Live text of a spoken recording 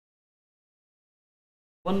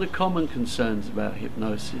One of the common concerns about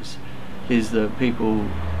hypnosis is that people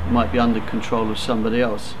might be under control of somebody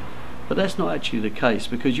else, but that's not actually the case,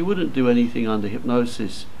 because you wouldn't do anything under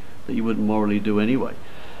hypnosis that you wouldn't morally do anyway.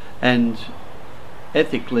 And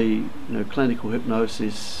ethically, clinical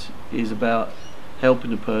hypnosis is about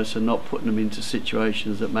helping a person, not putting them into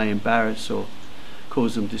situations that may embarrass or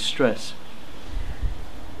cause them distress.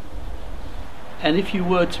 And if you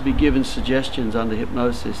were to be given suggestions under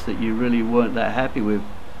hypnosis that you really weren't that happy with,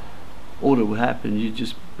 all that would happen, you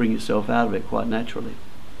just bring yourself out of it quite naturally.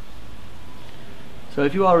 So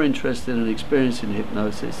if you are interested in experiencing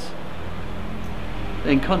hypnosis,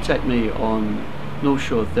 then contact me on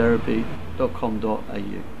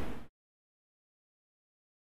northshoretherapy.com.au.